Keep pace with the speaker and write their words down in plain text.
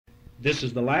This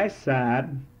is the last side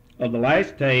of the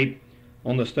last tape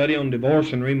on the study on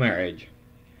divorce and remarriage.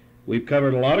 We've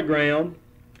covered a lot of ground.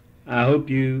 I hope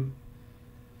you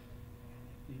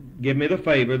give me the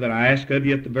favor that I asked of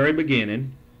you at the very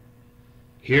beginning.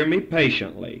 Hear me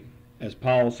patiently, as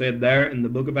Paul said there in the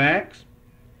book of Acts.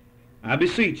 I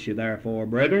beseech you, therefore,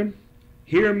 brethren,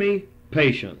 hear me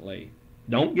patiently.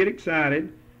 Don't get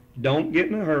excited. Don't get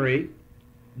in a hurry.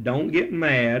 Don't get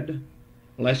mad.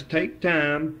 Let's take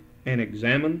time and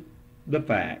examine the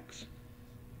facts.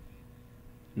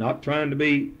 Not trying to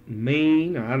be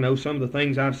mean. I know some of the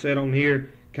things I've said on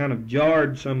here kind of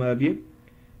jarred some of you,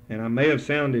 and I may have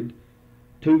sounded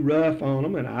too rough on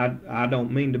them, and I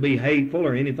don't mean to be hateful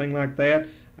or anything like that.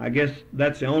 I guess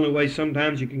that's the only way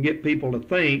sometimes you can get people to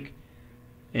think,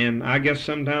 and I guess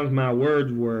sometimes my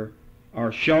words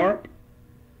are sharp,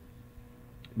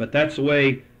 but that's the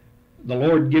way the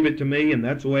Lord give it to me, and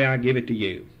that's the way I give it to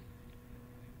you.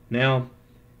 Now,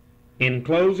 in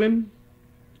closing,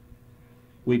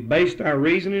 we based our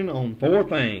reasoning on 4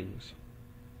 things: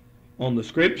 on the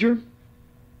Scripture,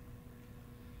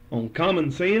 on common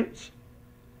sense,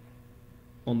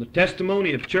 on the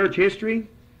testimony of church history,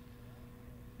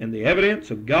 and the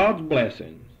evidence of God's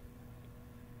blessings,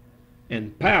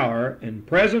 and power and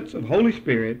presence of Holy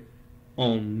Spirit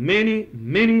on many,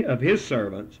 many of His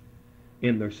servants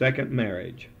in their second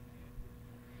marriage.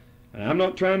 And I'm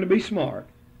not trying to be smart,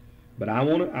 but I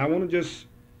want to just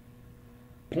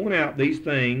point out these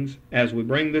things as we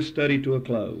bring this study to a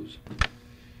close.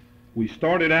 We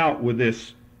started out with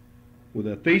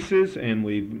a thesis, and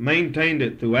we've maintained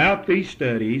it throughout these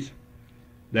studies,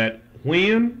 that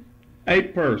when a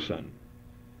person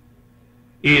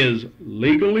is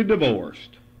legally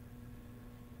divorced,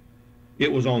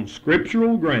 it was on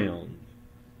scriptural grounds.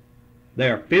 They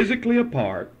are physically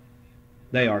apart,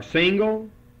 they are single,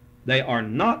 they are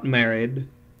not married,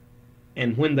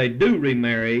 and when they do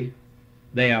remarry,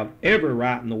 they have every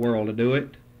right in the world to do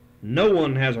it. No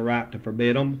one has a right to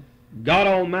forbid them. God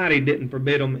Almighty didn't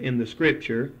forbid them in the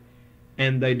Scripture,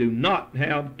 and they do not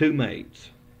have 2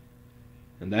 mates.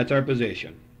 And that's our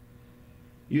position.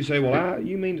 You say, well,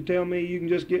 you mean to tell me you can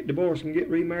just get divorced and get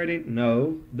remarried?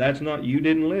 No, that's not. You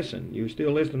didn't listen. You're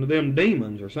still listening to them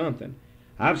demons or something.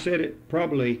 I've said it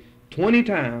probably 20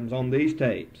 times on these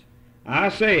tapes. I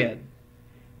said,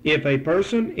 if a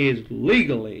person is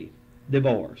legally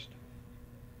divorced,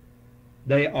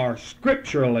 they are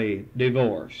scripturally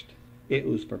divorced. It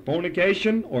was for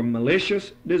fornication or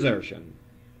malicious desertion.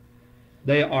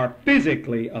 They are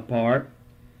physically apart.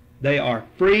 They are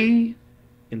free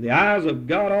in the eyes of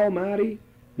God Almighty.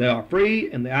 They are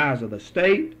free in the eyes of the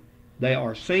state. They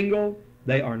are single.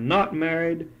 They are not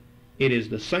married. It is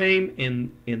the same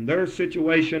in their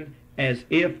situation as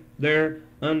if their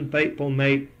unfaithful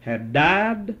mate had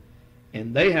died,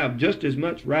 and they have just as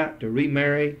much right to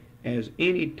remarry as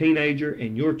any teenager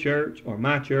in your church or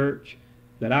my church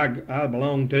that I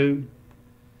belong to.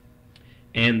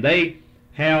 And they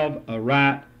have a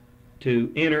right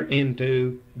to enter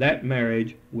into that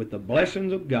marriage with the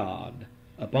blessings of God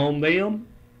upon them,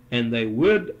 and they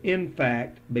would in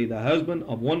fact be the husband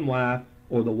of one wife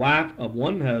or the wife of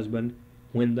one husband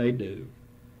when they do.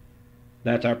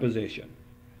 That's our position.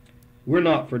 We're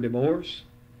not for divorce.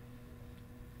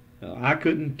 I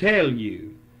couldn't tell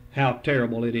you how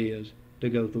terrible it is to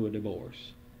go through a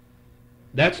divorce.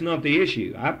 That's not the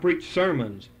issue. I preach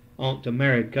sermons on to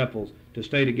married couples to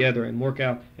stay together and work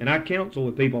out, and I counsel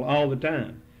with people all the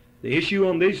time. The issue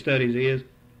on these studies is,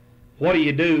 what do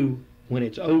you do when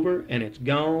it's over and it's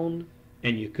gone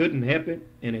and you couldn't help it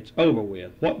and it's over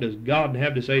with? What does God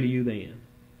have to say to you then?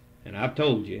 And I've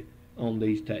told you on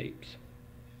these tapes.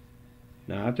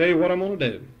 Now I'll tell you what I'm going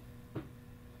to do.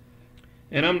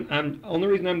 And only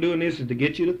reason I'm doing this is to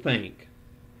get you to think.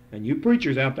 And you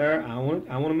preachers out there, I want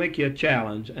to make you a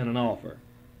challenge and an offer.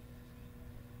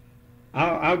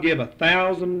 I'll give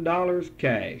 $1,000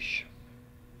 cash.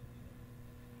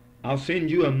 I'll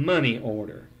send you a money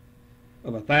order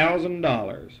of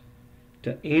 $1,000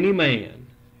 to any man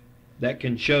that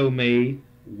can show me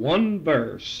one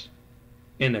verse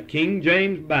in the King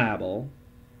James Bible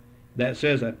that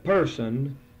says a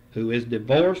person who is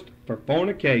divorced for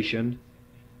fornication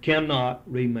cannot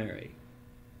remarry.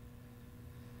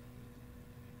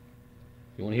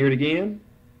 You want to hear it again?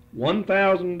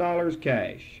 $1,000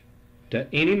 cash to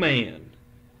any man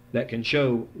that can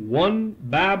show one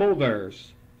Bible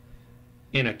verse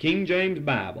in a King James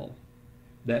Bible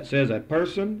that says a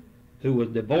person who was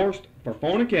divorced for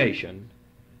fornication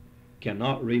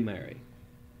cannot remarry.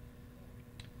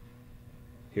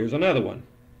 Here's another one.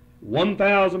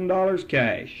 $1,000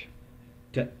 cash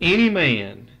to any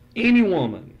man, any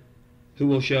woman who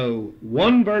will show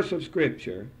one verse of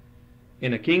Scripture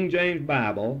in a King James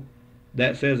Bible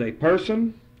that says a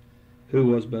person who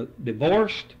was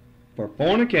divorced for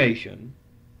fornication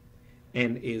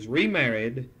and is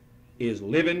remarried is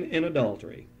living in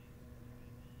adultery.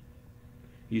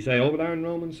 You say over there in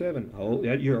Romans 7, oh,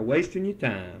 you're wasting your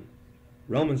time.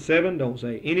 Romans 7 don't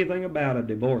say anything about a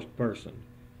divorced person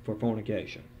for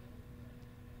fornication.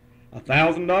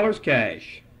 $1,000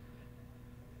 cash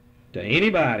to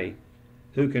anybody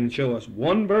who can show us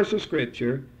one verse of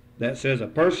Scripture that says a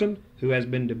person who has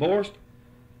been divorced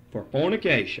for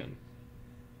fornication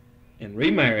and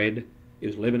remarried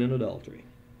is living in adultery.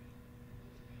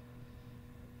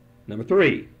 Number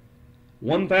 3,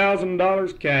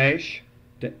 $1,000 cash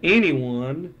to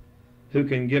anyone who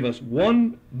can give us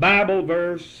one Bible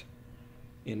verse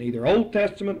in either Old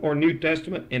Testament or New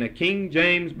Testament in a King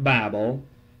James Bible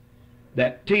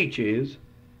that teaches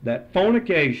that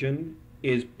fornication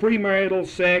is premarital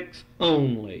sex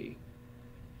only.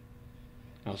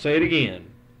 I'll say it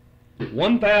again.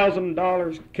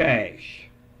 $1,000 cash.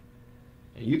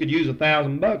 And you could use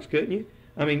 $1,000, couldn't you?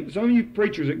 I mean, some of you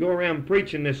preachers that go around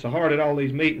preaching this so hard at all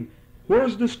these meetings,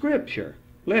 where's the Scripture?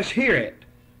 Let's hear it.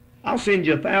 I'll send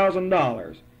you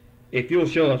 $1,000 if you'll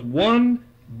show us one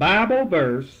Bible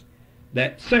verse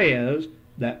that says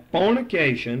that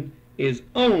fornication is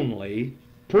only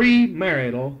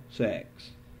premarital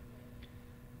sex.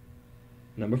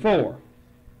 Number 4,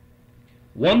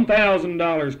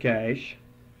 $1,000 cash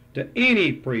to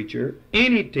any preacher,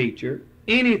 any teacher,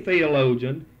 any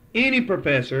theologian, any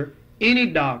professor, any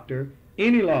doctor,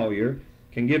 any lawyer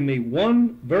can give me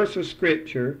one verse of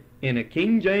Scripture in a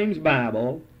King James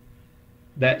Bible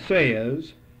that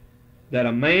says that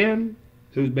a man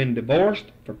who's been divorced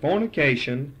for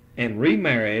fornication and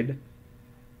remarried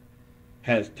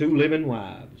has 2 living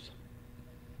wives.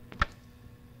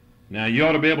 Now, you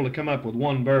ought to be able to come up with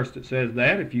one verse that says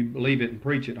that if you believe it and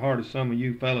preach it hard as some of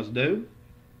you fellas do.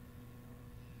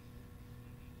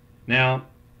 Now,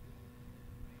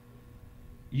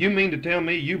 you mean to tell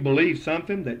me you believe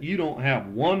something that you don't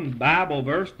have one Bible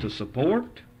verse to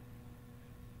support?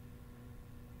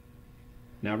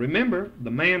 Now remember, the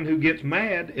man who gets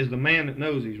mad is the man that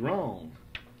knows he's wrong.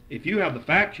 If you have the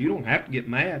facts, you don't have to get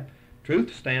mad.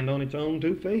 Truth stands on its own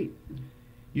 2 feet.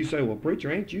 You say, well,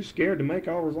 preacher, ain't you scared to make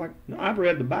offers like... No, I've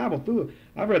read the Bible through.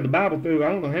 I've read the Bible through, I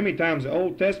don't know how many times the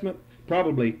Old Testament,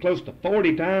 probably close to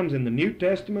 40 times in the New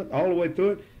Testament, all the way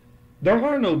through it. There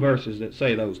are no verses that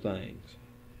say those things.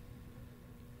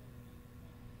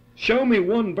 Show me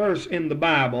one verse in the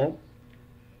Bible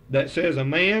that says a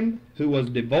man who was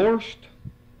divorced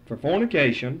for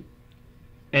fornication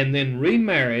and then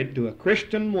remarried to a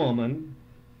Christian woman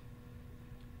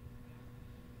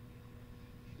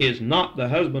is not the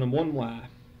husband of one wife.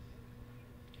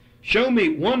 Show me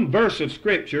one verse of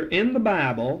Scripture in the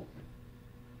Bible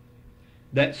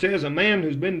that says a man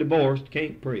who's been divorced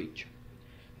can't preach.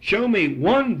 Show me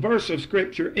one verse of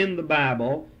Scripture in the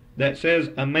Bible that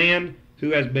says a man who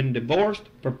has been divorced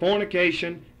for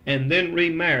fornication and then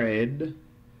remarried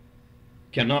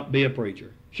cannot be a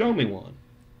preacher. Show me one.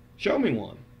 Show me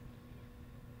one.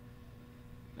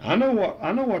 I know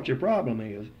what your problem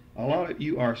is. A lot of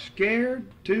you are scared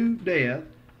to death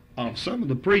of some of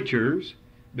the preachers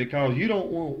because you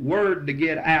don't want word to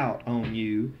get out on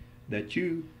you that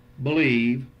you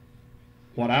believe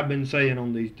what I've been saying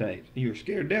on these tapes. You're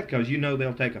scared to death because you know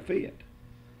they'll take a fit.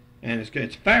 And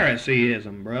it's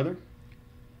Phariseeism, brother.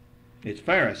 It's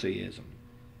Phariseeism.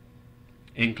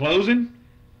 In closing,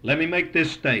 let me make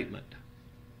this statement.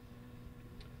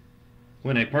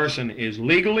 When a person is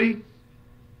legally,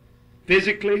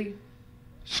 physically,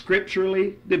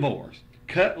 scripturally divorced,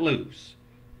 cut loose,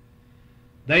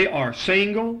 they are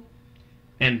single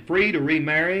and free to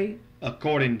remarry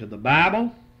according to the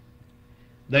Bible.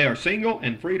 They are single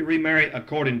and free to remarry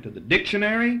according to the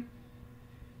dictionary.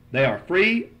 They are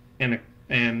free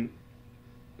and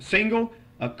single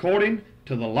according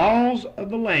to the laws of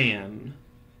the land.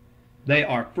 They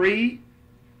are free,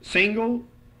 single,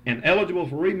 and eligible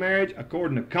for remarriage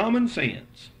according to common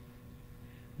sense.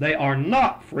 They are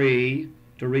not free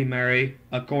to remarry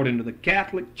according to the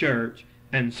Catholic Church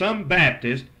and some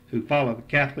Baptists who follow the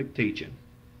Catholic teaching.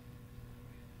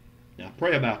 Now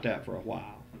pray about that for a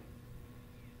while.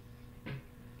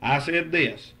 I said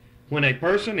this: when a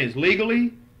person is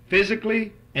legally,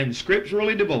 physically, and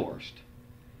scripturally divorced,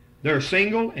 they're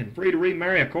single and free to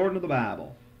remarry according to the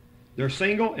Bible. They're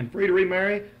single and free to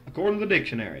remarry according to the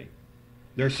dictionary.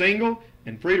 They're single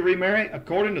and free to remarry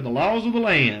according to the laws of the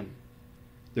land.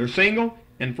 They're single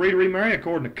and free to remarry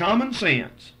according to common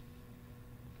sense.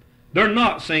 They're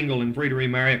not single and free to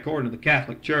remarry according to the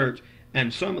Catholic Church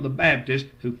and some of the Baptists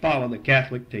who follow the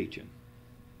Catholic teaching.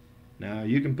 Now,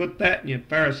 you can put that in your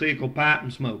Pharisaical pipe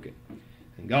and smoke it.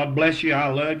 And God bless you. I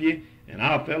love you, and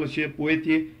I'll fellowship with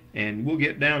you, and we'll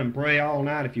get down and pray all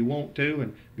night if you want to,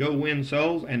 and go win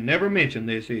souls, and never mention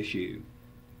this issue.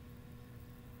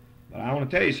 But I want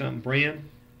to tell you something, friend.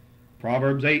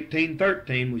 Proverbs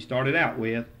 18:13 we started out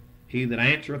with, he that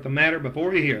answereth a matter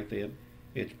before he heareth it,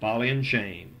 it's folly and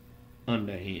shame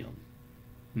unto him.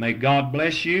 May God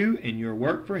bless you in your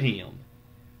work for him.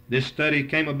 This study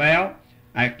came about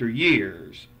after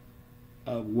years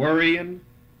of worrying,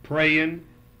 praying,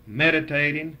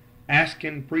 meditating,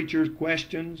 asking preachers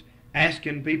questions,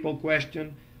 asking people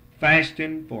questions,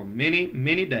 fasting for many,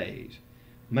 many days.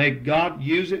 May God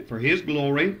use it for his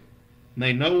glory.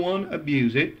 May no one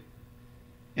abuse it.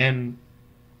 And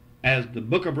as the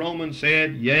book of Romans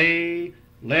said, yea,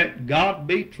 let God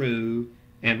be true,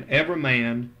 and every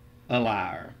man a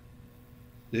liar.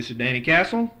 This is Danny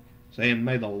Castle saying,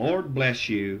 may the Lord bless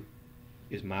you,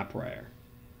 is my prayer.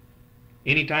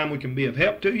 Anytime we can be of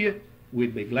help to you,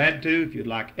 we'd be glad to. If you'd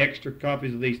like extra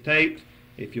copies of these tapes,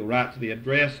 if you'll write to the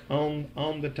address on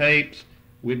the tapes,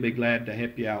 we'd be glad to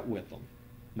help you out with them.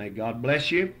 May God bless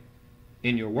you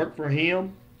in your work for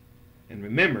him. And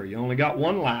remember, you only got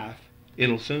one life.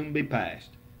 It'll soon be past.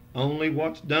 Only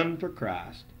what's done for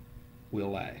Christ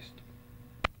will last.